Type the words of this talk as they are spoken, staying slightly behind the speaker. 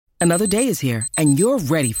Another day is here, and you're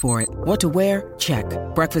ready for it. What to wear? Check.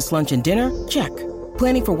 Breakfast, lunch, and dinner? Check.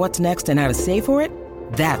 Planning for what's next and how to save for it?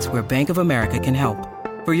 That's where Bank of America can help.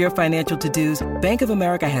 For your financial to-dos, Bank of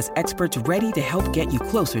America has experts ready to help get you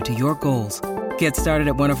closer to your goals. Get started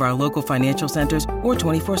at one of our local financial centers or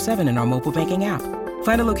 24/7 in our mobile banking app.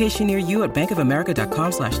 Find a location near you at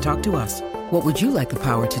bankofamerica.com/talktous. What would you like the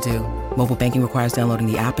power to do? Mobile banking requires downloading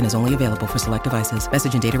the app and is only available for select devices.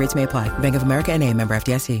 Message and data rates may apply. Bank of America N.A., member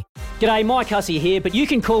FDIC. G'day, Mike Hussey here, but you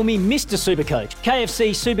can call me Mr. Supercoach. KFC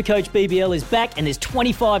Supercoach BBL is back and there's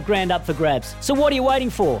 25 grand up for grabs. So what are you waiting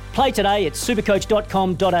for? Play today at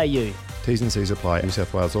supercoach.com.au. T's and C's apply. New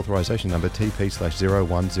South Wales authorisation number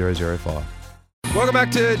TP/01005. Welcome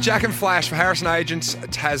back to Jack and Flash for Harrison Agents,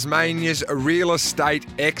 Tasmania's real estate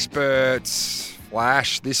experts.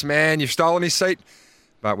 Flash, this man, you've stolen his seat,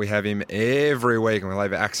 but we have him every week and we'll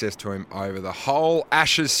have access to him over the whole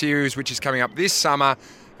Ashes series, which is coming up this summer.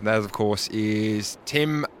 And that, of course, is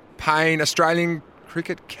Tim Paine, Australian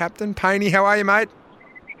cricket captain. Painey, how are you, mate?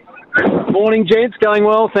 Morning, gents. Going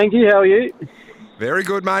well, thank you. How are you? Very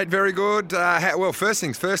good, mate. Very good. Well, first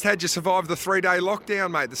things first, how'd you survive the 3-day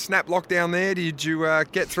lockdown, mate? The snap lockdown there. Did you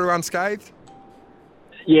get through unscathed?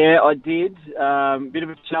 Yeah, I did. Bit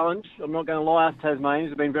of a challenge. I'm not going to lie, us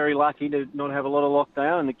Tasmanians have been very lucky to not have a lot of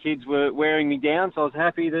lockdown, and the kids were wearing me down, so I was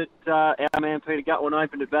happy that our man Peter Gutwin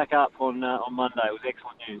opened it back up on Monday. It was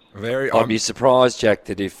excellent news. I'd be surprised, Jack,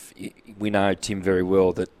 that if we know Tim very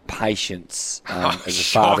well, that patience as a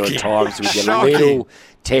father at times would get a little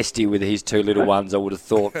testy with his two little ones, I would have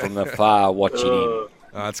thought from afar watching him.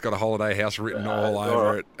 It's got a holiday house written all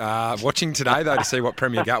over it. Watching today, though, to see what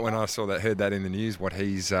Premier Gutwin, I heard that in the news, what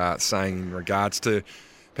he's saying in regards to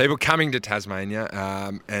people coming to Tasmania.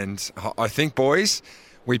 And I think, boys,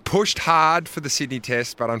 we pushed hard for the Sydney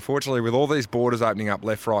Test, but unfortunately, with all these borders opening up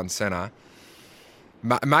left, right and centre,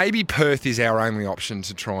 maybe Perth is our only option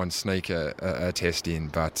to try and sneak a test in.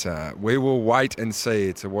 But we will wait and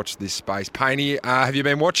see to watch this space. Painey, have you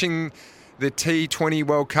been watching the T20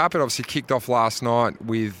 World Cup? It obviously kicked off last night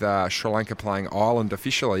with Sri Lanka playing Ireland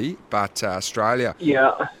officially, but Australia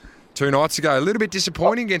 2 nights ago. A little bit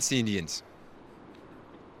disappointing against the Indians.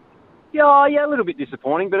 Yeah, a little bit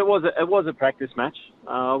disappointing, but it was a practice match.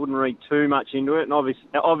 I wouldn't read too much into it, and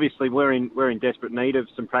obviously we're in desperate need of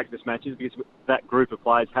some practice matches because that group of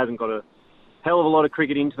players hasn't got a hell of a lot of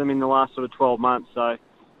cricket into them in the last sort of 12 months. So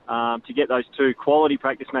to get those 2 quality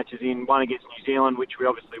practice matches in, one against New Zealand, which we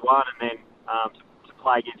obviously won, and then to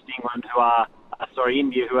play against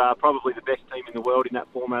India, who are probably the best team in the world in that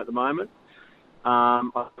format at the moment. It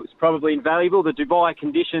was probably invaluable. The Dubai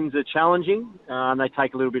conditions are challenging. They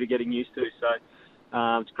take a little bit of getting used to. So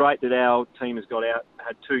it's great that our team has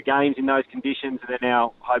had 2 games in those conditions, and they're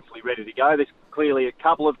now hopefully ready to go. There's clearly a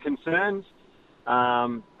couple of concerns,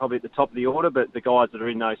 probably at the top of the order, but the guys that are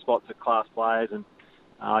in those spots are class players, and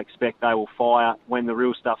I expect they will fire when the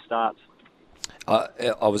real stuff starts.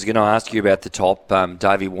 I was going to ask you about the top,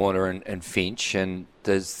 Davey Warner and Finch, and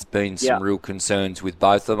there's been some real concerns with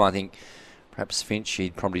both of them. I think perhaps Finch,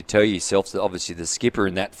 you'd probably tell yourself that obviously the skipper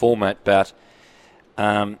in that format, but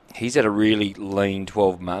he's had a really lean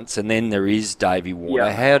 12 months, and then there is Davey Warner.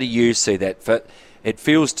 Yeah. How do you see that? It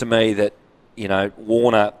feels to me that,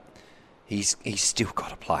 Warner, he's still got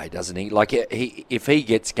to play, doesn't he? Like, if he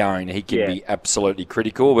gets going, he can be absolutely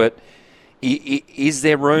critical, but is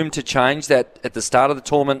there room to change that at the start of the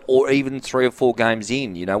tournament or even 3 or 4 games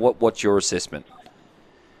in? What's your assessment?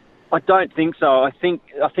 I don't think so. I think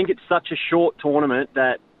it's such a short tournament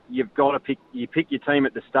that you've got to pick your team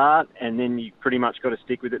at the start, and then you pretty much got to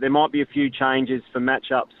stick with it. There might be a few changes for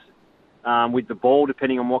matchups with the ball,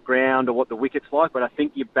 depending on what ground or what the wicket's like, but I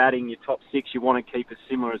think your batting, your top 6, you want to keep as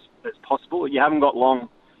similar as possible. You haven't got long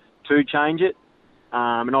to change it.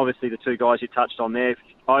 And obviously the 2 guys you touched on there,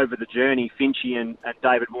 over the journey, Finchy and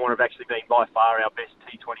David Warner have actually been by far our best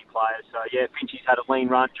T20 players. So, Finchy's had a lean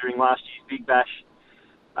run during last year's Big Bash.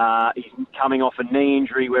 He's coming off a knee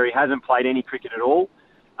injury where he hasn't played any cricket at all.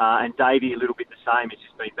 And Davey, a little bit the same. He's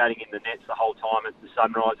just been batting in the nets the whole time at the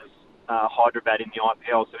Sunrisers Hyderabad in the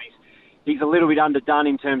IPL. So he's a little bit underdone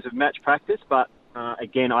in terms of match practice. But,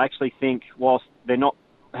 again, I actually think whilst they're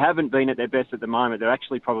haven't been at their best at the moment, they're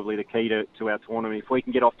actually probably the key to our tournament. If we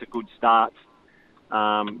can get off to good starts,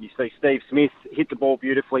 you see Steve Smith hit the ball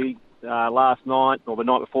beautifully last night or the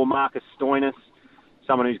night before. Marcus Stoinis,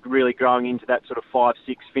 someone who's really growing into that sort of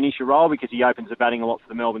 5-6 finisher role because he opens the batting a lot for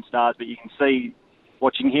the Melbourne Stars. But you can see,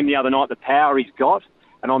 watching him the other night, the power he's got.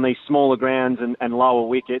 And on these smaller grounds and lower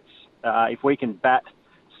wickets, if we can bat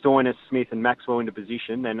Stoinis, Smith and Maxwell into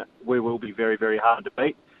position, then we will be very, very hard to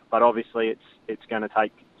beat. But obviously it's going to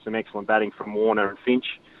take some excellent batting from Warner and Finch.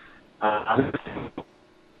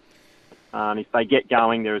 If they get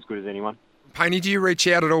going, they're as good as anyone. Paney, do you reach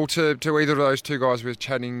out at all to either of those two guys we're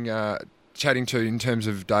chatting to in terms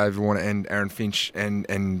of Dave Warner and Aaron Finch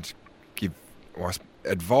and give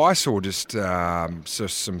advice or just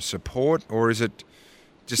some support, or is it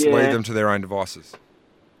just leave them to their own devices?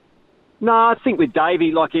 No, I think with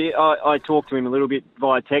Davey, I talk to him a little bit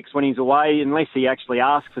via text when he's away, unless he actually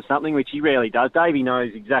asks for something, which he rarely does. Davey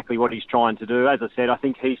knows exactly what he's trying to do. As I said, I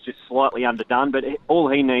think he's just slightly underdone, but all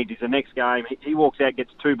he needs is the next game. He walks out,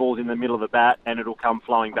 gets 2 balls in the middle of the bat, and it'll come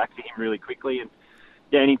flowing back to him really quickly. And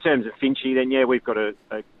in terms of Finchy, then we've got a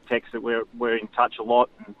text that we're in touch a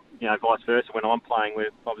lot, and vice versa. When I'm playing,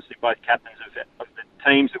 we're obviously both captains of the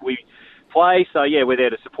teams that we play, so we're there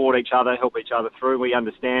to support each other, help each other through. We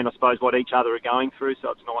understand, I suppose, what each other are going through,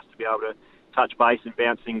 so it's nice to be able to touch base and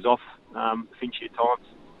bounce things off Finchy at times.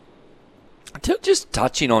 Just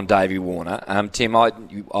touching on Davey Warner, Tim,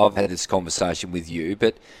 I've had this conversation with you,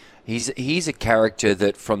 but he's a character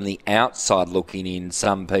that from the outside looking in,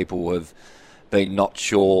 some people have been not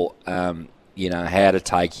sure how to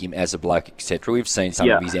take him as a bloke, etc. We've seen some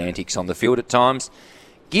of his antics on the field at times.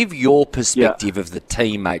 Give your perspective of the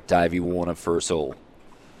teammate Davey Warner for us all.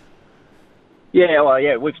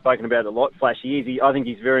 We've spoken about it a lot. Flashy I think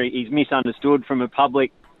he's misunderstood from a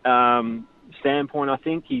public standpoint. I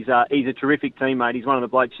think he's a terrific teammate. He's one of the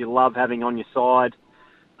blokes you love having on your side.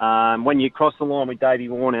 When you cross the line with Davey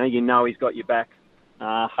Warner, he's got your back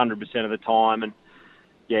 100% of the time. And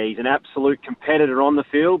he's an absolute competitor on the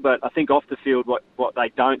field, but I think off the field, what they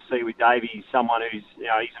don't see with Davey is someone who's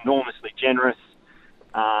he's enormously generous.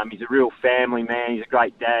 He's a real family man. He's a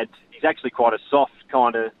great dad. He's actually quite a soft,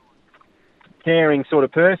 kind of caring sort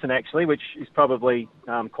of person, actually, which is probably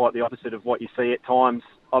quite the opposite of what you see at times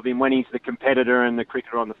of him when he's the competitor and the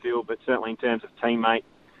cricketer on the field. But certainly in terms of teammate,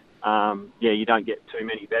 you don't get too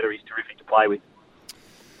many better. He's terrific to play with.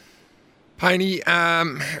 Paney,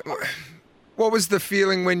 what was the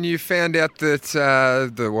feeling when you found out that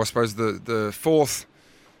the fourth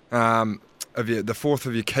the fourth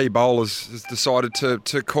of your key bowlers has decided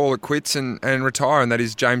to call it quits and retire, and that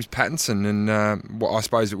is James Pattinson? And I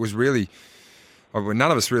suppose it was really,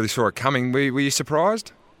 none of us really saw it coming. Were you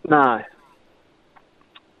surprised? No.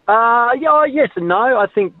 Yes and no. I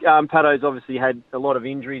think Pato's obviously had a lot of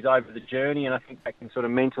injuries over the journey, and I think that can sort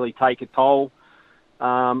of mentally take a toll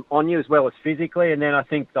on you as well as physically. And then I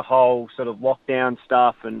think the whole sort of lockdown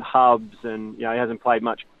stuff and hubs, and he hasn't played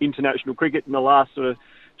much international cricket in the last sort of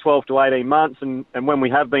 12 to 18 months, and when we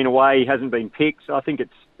have been away, he hasn't been picked. So I think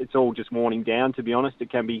it's all just worn down, to be honest. It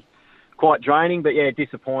can be quite draining, but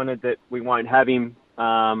disappointed that we won't have him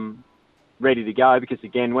ready to go, because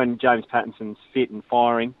again, when James Pattinson's fit and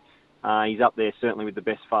firing, he's up there certainly with the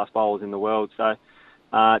best fast bowlers in the world. So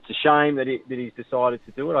it's a shame that he's decided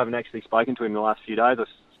to do it. I haven't actually spoken to him the last few days. I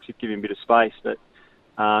should give him a bit of space, but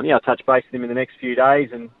I'll touch base with him in the next few days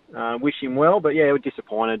and wish him well. But we're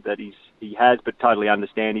disappointed that he has, but totally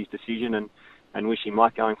understand his decision and wish him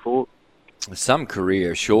luck going forward. Some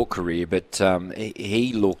career, short career, but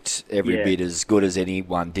he looked every bit as good as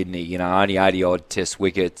anyone, didn't he? Only 80-odd test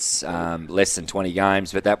wickets, less than 20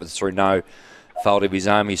 games, but that was through no fault of his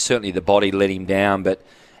own. Certainly the body let him down, but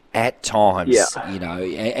at times,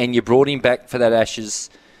 and you brought him back for that Ashes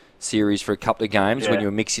series for a couple of games when you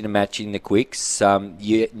were mixing and matching the quicks.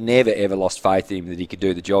 You never, ever lost faith in him that he could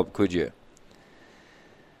do the job, could you?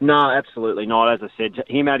 No, absolutely not. As I said,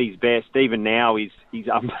 him at his best, even now, he's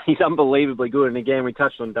unbelievably good. And again, we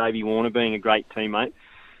touched on Davey Warner being a great teammate.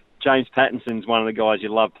 James Pattinson's one of the guys you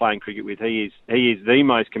love playing cricket with. He is the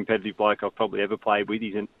most competitive bloke I've probably ever played with.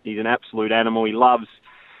 He's an absolute animal. He loves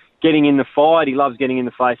getting in the fight. He loves getting in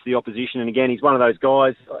the face of the opposition. And again, he's one of those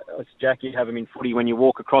guys, Jack, you have him in footy, when you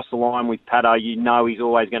walk across the line with Pato, he's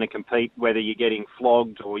always going to compete, whether you're getting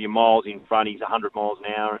flogged or you're miles in front. He's 100 miles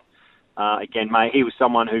an hour. Again, he was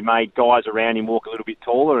someone who made guys around him walk a little bit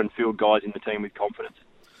taller and field guys in the team with confidence.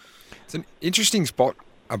 It's an interesting spot,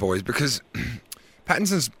 boys, because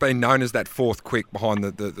Pattinson's been known as that fourth quick behind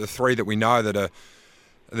the three that we know that are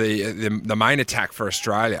the main attack for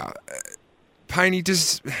Australia. Paney,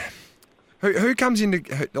 who comes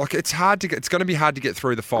into, like, it's going to be hard to get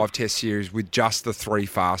through the 5-test series with just the 3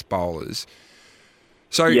 fast bowlers.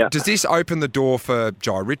 So does this open the door for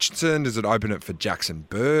Jai Richardson? Does it open it for Jackson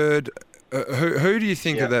Bird? Who do you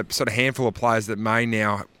think are the sort of handful of players that may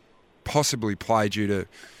now possibly play due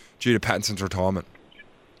to Pattinson's retirement?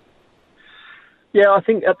 Yeah, I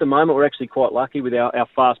think at the moment we're actually quite lucky with our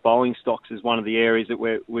fast bowling stocks is one of the areas that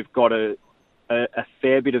we've got a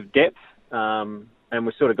fair bit of depth, and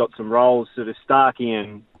we've sort of got some roles, sort of Starkey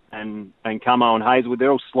and Camo and Hazelwood,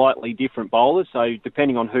 they're all slightly different bowlers. So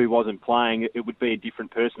depending on who wasn't playing, it would be a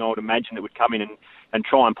different person, I would imagine, that would come in and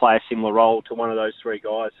try and play a similar role to one of those three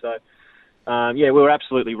guys. So, we were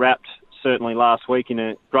absolutely wrapped, certainly last week, in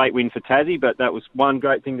a great win for Tassie, but that was one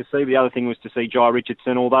great thing to see. The other thing was to see Jai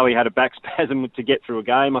Richardson, although he had a back spasm to get through a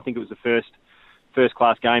game. I think it was the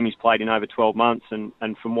first-class game he's played in over 12 months, and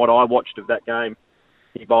from what I watched of that game,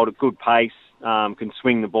 he bowled at good pace, can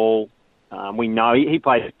swing the ball. We know he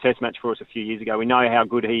played a test match for us a few years ago. We know how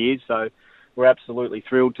good he is, so we're absolutely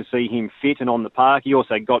thrilled to see him fit and on the park. He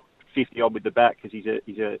also got 50-odd with the bat because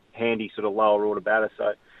he's a handy sort of lower-order batter,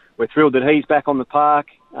 so we're thrilled that he's back on the park.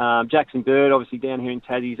 Jackson Bird, obviously down here in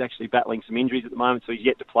Tassie, is actually battling some injuries at the moment, so he's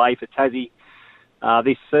yet to play for Tassie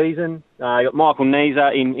this season. You got Michael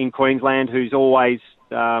Neeser in Queensland, who's always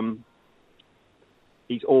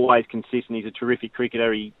he's always consistent. He's a terrific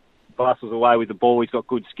cricketer. He bustles away with the ball. He's got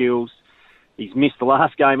good skills. He's missed the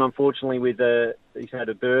last game, unfortunately, he's had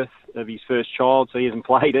a birth of his first child, so he hasn't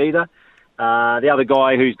played either. The other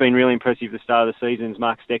guy who's been really impressive at the start of the season is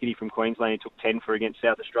Mark Steckety from Queensland. He took 10 for against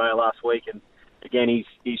South Australia last week, and again,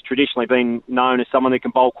 he's traditionally been known as someone that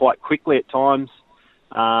can bowl quite quickly at times,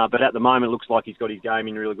 but at the moment it looks like he's got his game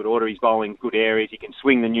in really good order. He's bowling good areas. He can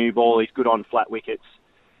swing the new ball. He's good on flat wickets,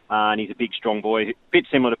 and he's a big, strong boy, a bit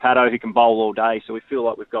similar to Paddo, who can bowl all day. So we feel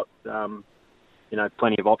like we've got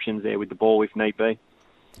plenty of options there with the ball if need be.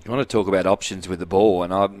 You want to talk about options with the ball,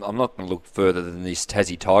 and I'm not going to look further than this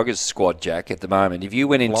Tassie Tigers squad, Jack, at the moment. If you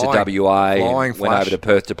went into WA and went over to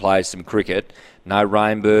Perth to play some cricket, no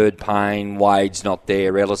Rainbird, Payne, Wade's not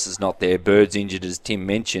there, Ellis is not there, Bird's injured, as Tim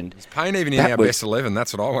mentioned. Is Payne even in our best 11?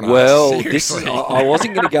 That's what I want to ask. Well, I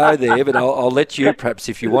wasn't going to go there, but I'll let you perhaps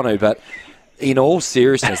if you want to. But in all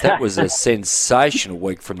seriousness, that was a sensational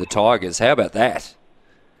week from the Tigers. How about that?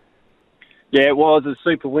 Yeah, it was a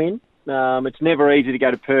super win. It's never easy to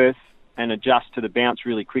go to Perth and adjust to the bounce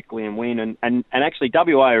really quickly and win. And actually,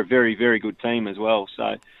 WA are a very, very good team as well.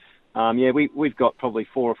 So, we've got probably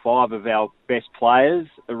 4 or 5 of our best players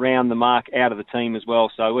around the mark out of the team as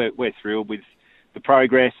well. So we're thrilled with the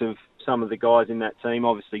progress of some of the guys in that team.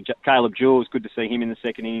 Obviously, Caleb Jewell, good to see him in the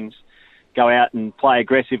second innings go out and play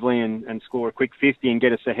aggressively and score a quick 50 and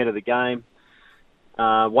get us ahead of the game.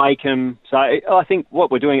 Wakeham. So I think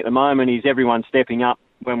what we're doing at the moment is everyone stepping up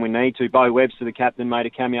when we need to. Bo Webster, the captain, made a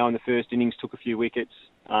cameo in the first innings, took a few wickets.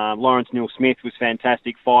 Lawrence Neil-Smith was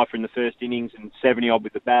fantastic, 5 in the first innings and 70-odd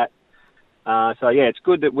with the bat. It's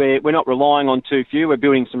good that we're not relying on too few. We're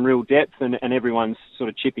building some real depth and everyone's sort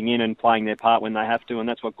of chipping in and playing their part when they have to, and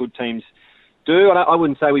that's what good teams do. I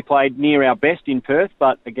wouldn't say we played near our best in Perth,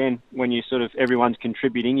 but again, when you sort of everyone's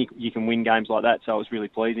contributing, you can win games like that, so it was really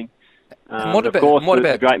pleasing. What about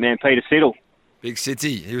the great man Peter Siddle? Big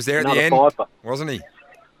City. He was there at the end, wasn't he?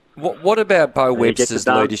 What about Bo Webster's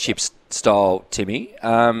leadership style, Timmy?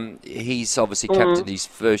 He's obviously captained his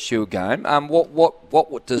first Shield game.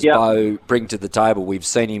 What does Bo bring to the table? We've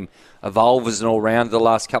seen him evolve as an all-rounder the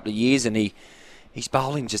last couple of years, and his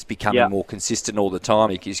bowling just becoming more consistent all the time.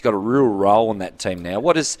 He's got a real role in that team now.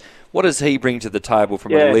 What does he bring to the table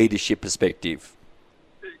from a leadership perspective?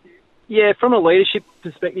 Yeah, from a leadership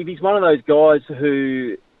perspective, he's one of those guys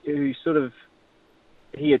who sort of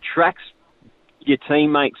he attracts your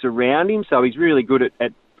teammates around him. So he's really good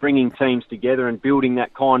at bringing teams together and building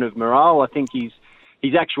that kind of morale. I think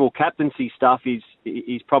his actual captaincy stuff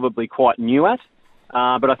is probably quite new at,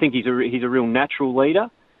 but I think he's a real natural leader.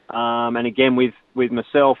 And again, with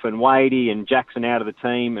myself and Wadey and Jackson out of the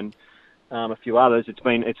team and a few others,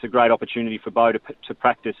 it's a great opportunity for Bo to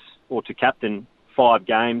practice or to captain 5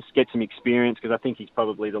 games, get some experience, because I think he's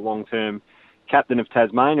probably the long-term captain of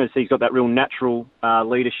Tasmania. So he's got that real natural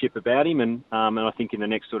leadership about him, and I think in the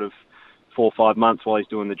next sort of 4 or 5 months while he's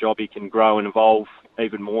doing the job, he can grow and evolve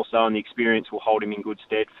even more so, and the experience will hold him in good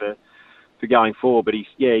stead for going forward. But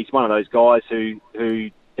he's one of those guys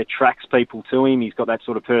who attracts people to him. He's got that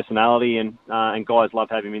sort of personality, and guys love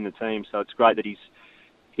having him in the team. So it's great that he's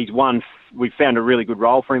we've found a really good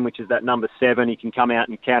role for him, which is that number 7. He can come out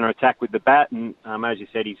and counter-attack with the bat, and as you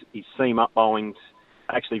said, his seam-up bowling's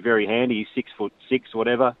actually very handy. He's 6'6",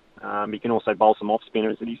 whatever. He can also bowl some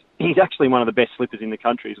off-spinners, and he's actually one of the best slippers in the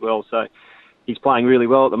country as well. So he's playing really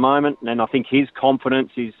well at the moment, and I think his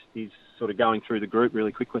confidence is sort of going through the group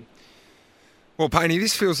really quickly. Well, Paney,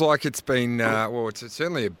 this feels like it's been, it's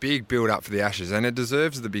certainly a big build-up for the Ashes, and it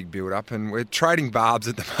deserves the big build-up, and we're trading barbs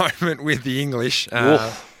at the moment with the English.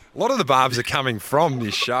 A lot of the barbs are coming from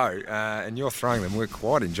this show, and you're throwing them. We're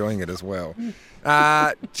quite enjoying it as well.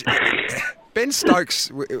 Ben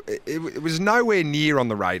Stokes, it was nowhere near on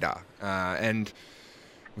the radar, and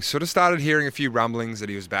we sort of started hearing a few rumblings that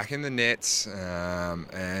he was back in the nets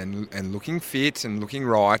and looking fit and looking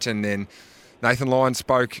right. And then Nathan Lyon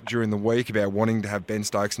spoke during the week about wanting to have Ben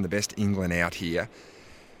Stokes and the best England out here.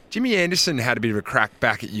 Jimmy Anderson had a bit of a crack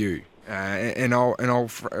back at you. I'll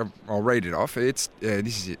read it off. This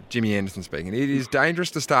is it, Jimmy Anderson speaking. It is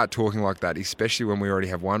dangerous to start talking like that, especially when we already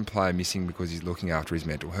have one player missing because he's looking after his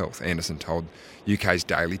mental health. Anderson told UK's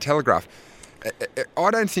Daily Telegraph.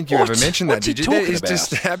 I don't think you ever mentioned that, did you? He's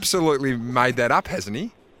just absolutely made that up, hasn't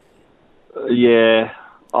he? Yeah.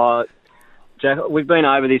 Jack, we've been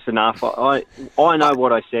over this enough. I know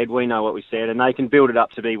what I said. We know what we said, and they can build it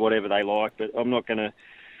up to be whatever they like, but I'm not going to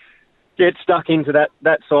get stuck into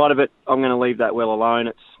that side of it. I'm going to leave that well alone.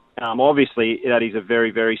 It's obviously that is a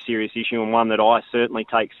very, very serious issue, and one that I certainly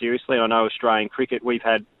take seriously. I know Australian cricket, we've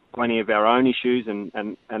had plenty of our own issues,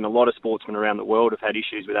 and a lot of sportsmen around the world have had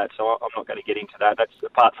issues with that, so I'm not going to get into that. That's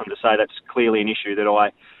apart from to say that's clearly an issue that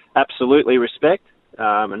I absolutely respect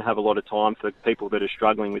and have a lot of time for people that are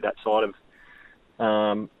struggling with that side of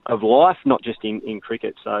life, not just in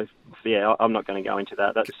cricket. So, yeah, I'm not going to go into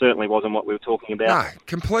that. That certainly wasn't what we were talking about. No,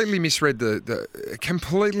 completely misread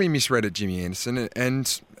completely misread it, Jimmy Anderson,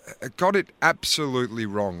 and got it absolutely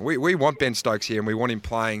wrong. We want Ben Stokes here, and we want him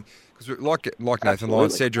playing because, like Nathan Lyon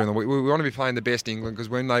said during the week, we want to be playing the best England because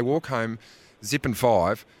when they walk home zipping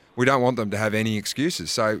 5, we don't want them to have any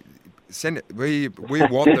excuses. So. We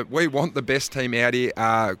want the best team out here.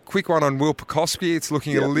 Quick one on Will Pucovski. It's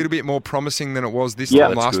looking a little bit more promising than it was this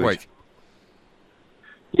time last week.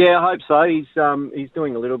 Yeah, I hope so. He's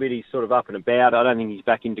doing a little bit. He's sort of up and about. I don't think he's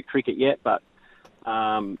back into cricket yet, but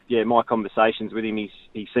my conversations with him,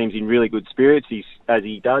 he seems in really good spirits. He's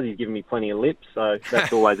given me plenty of lips, so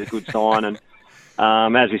that's always a good sign.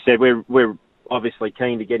 And as we said, we're obviously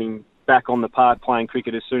keen to get him back on the park playing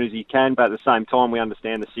cricket as soon as he can, but at the same time we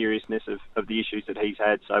understand the seriousness of the issues that he's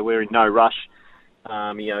had, so we're in no rush. He's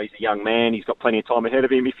a young man, he's got plenty of time ahead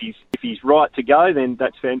of him. If he's right to go, then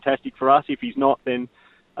that's fantastic for us. If he's not, then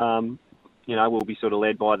we'll be sort of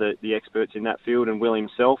led by the experts in that field and Will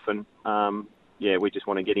himself, and we just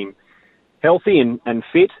want to get him healthy and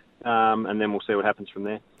fit, and then we'll see what happens from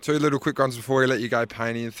there. Two little quick ones before we let you go,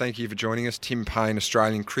 Payne, and thank you for joining us. Tim Payne,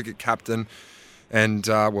 Australian cricket captain, and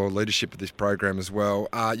leadership of this program as well.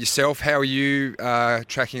 Yourself, how are you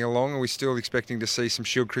tracking along? Are we still expecting to see some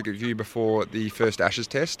Shield cricket view before the first Ashes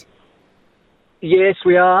test? Yes,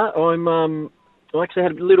 we are. I actually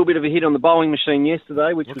had a little bit of a hit on the bowling machine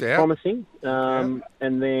yesterday, which was promising. And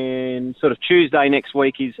then sort of Tuesday next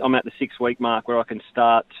week I'm at the 6-week mark where I can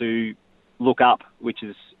start to look up, which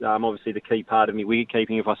is obviously the key part of me wicket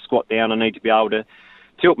keeping. If I squat down, I need to be able to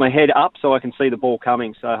tilt my head up so I can see the ball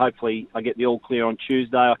coming. So hopefully I get the all clear on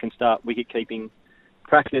Tuesday. I can start wicket-keeping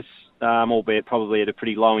practice, albeit probably at a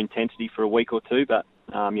pretty low intensity for a week or two. But,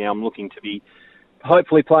 I'm looking to be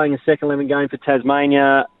hopefully playing a second 11 game for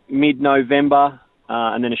Tasmania mid-November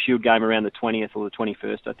and then a Shield game around the 20th or the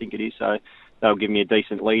 21st, I think it is. So that'll give me a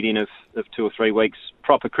decent lead-in of 2 or 3 weeks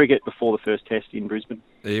proper cricket before the first test in Brisbane.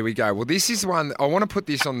 There we go. Well, this is one... I want to put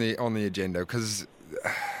this on the agenda because...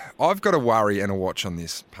 I've got a worry and a watch on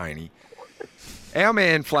this, Paney. Our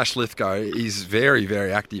man Flash Lithgow is very,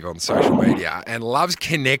 very active on social media and loves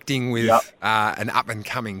connecting with an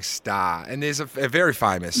up-and-coming star. And there's a very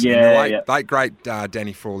famous, late great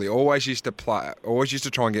Danny Frawley always used to try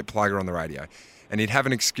and get Plugger on the radio, and he'd have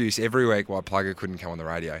an excuse every week why Plugger couldn't come on the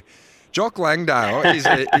radio. Jock Langdale is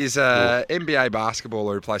a NBA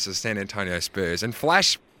basketballer who plays for the San Antonio Spurs, and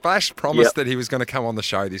Flash promised that he was going to come on the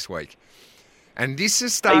show this week. And this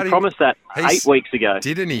is starting... He promised that 8 weeks ago.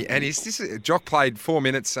 Didn't he? And Jock played 4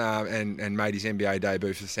 minutes and made his NBA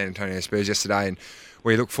debut for the San Antonio Spurs yesterday, and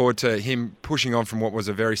we look forward to him pushing on from what was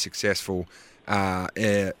a very successful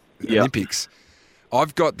Olympics.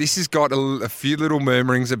 This has got a few little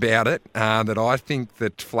murmurings about it that I think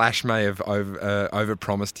that Flash may have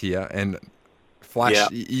overpromised here. And Flash,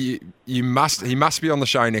 he must be on the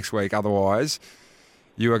show next week, otherwise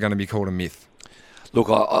you are going to be called a myth. Look,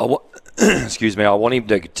 excuse me, I want him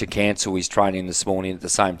to cancel his training this morning at the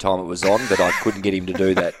same time it was on, but I couldn't get him to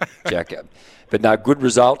do that, Jack. But no, good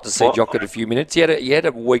result to see Jock at a few minutes. He had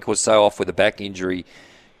a week or so off with a back injury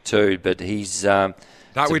too, but he's no,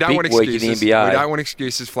 we don't want excuses. We don't want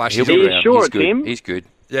excuses, Flash. Are you sure it's him? He's good.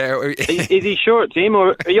 Yeah. Is he sure it's him,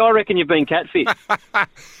 or I reckon you've been catfished?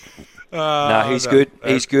 No, he's good.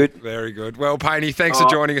 He's good. Very good. Well, Paney, thanks for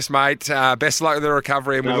joining us, mate. Best of luck with the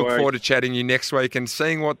recovery, and we look forward to chatting you next week and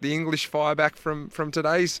seeing what the English fire back from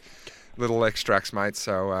today's little extracts, mate.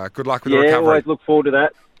 So good luck with the recovery. Yeah, always look forward to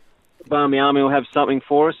that. Barmy Army will have something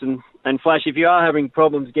for us, and And Flash, if you are having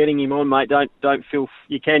problems getting him on, mate, don't feel.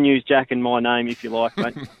 You can use Jack and my name if you like,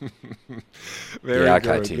 mate. Very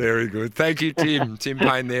good. Tim. Very good. Thank you, Tim. Tim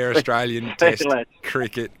Payne there, Australian Test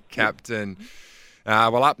cricket captain.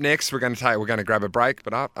 Well, up next we're going to grab a break,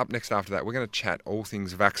 but up next after that we're going to chat all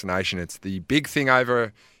things vaccination. It's the big thing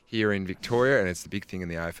over here in Victoria, and it's the big thing in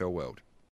the AFL world.